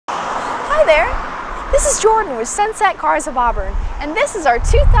Hi there, this is Jordan with Sunset Cars of Auburn, and this is our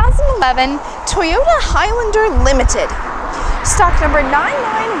 2011 Toyota Highlander Limited, stock number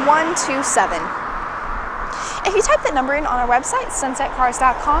 99127. If you type that number in on our website,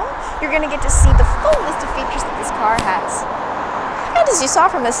 sunsetcars.com, you're going to get to see the full list of features that this car has. And as you saw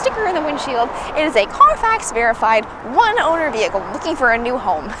from the sticker in the windshield, it is a Carfax verified one-owner vehicle looking for a new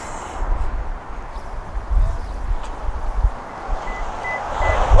home.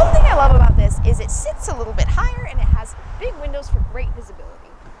 One thing I love about this is it sits a little bit higher and it has big windows for great visibility.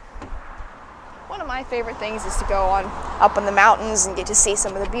 One of my favorite things is to go up on the mountains and get to see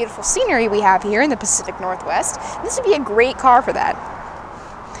some of the beautiful scenery we have here in the Pacific Northwest. This would be a great car for that.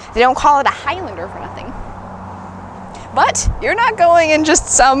 They don't call it a Highlander for nothing. But you're not going in just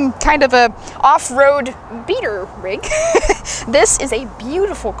some kind of a off-road beater rig. This is a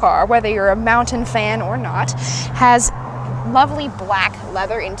beautiful car, whether you're a mountain fan or not. Has lovely black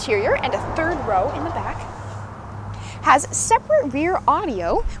leather interior and a third row in the back. Has separate rear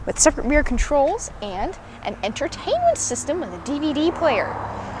audio with separate rear controls and an entertainment system with a DVD player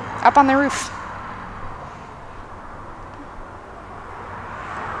up on the roof.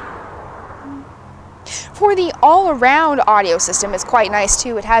 For the all-around audio system, it's quite nice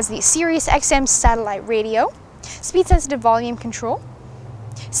too. It has the Sirius XM satellite radio, speed-sensitive volume control,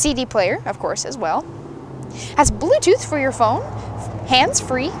 CD player, of course, as well. Has Bluetooth for your phone,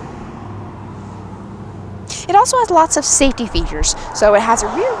 hands-free. It also has lots of safety features. So it has a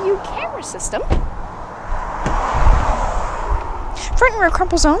rear-view camera system, front and rear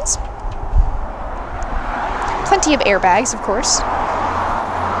crumple zones, plenty of airbags, of course.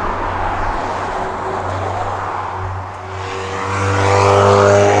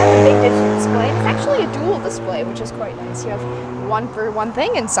 Display, which is quite nice. You have one for one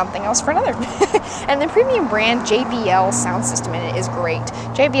thing and something else for another. And the premium brand JBL sound system in it is great.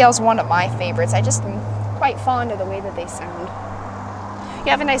 JBL is one of my favorites. I just am quite fond of the way that they sound.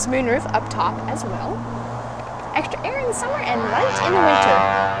 You have a nice moonroof up top as well. Extra air in the summer and light in the winter.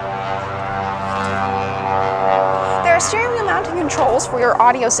 There are steering wheel mounting controls for your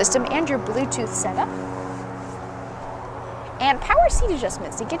audio system and your Bluetooth setup. And power seat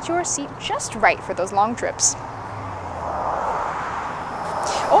adjustments to get your seat just right for those long trips.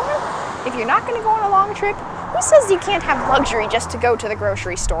 Or, if you're not going to go on a long trip, who says you can't have luxury just to go to the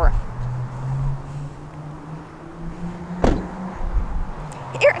grocery store?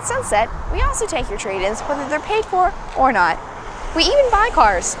 Here at Sunset, we also take your trade-ins, whether they're paid for or not. We even buy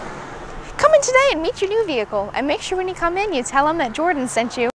cars. Come in today and meet your new vehicle, and make sure when you come in, you tell them that Jordan sent you.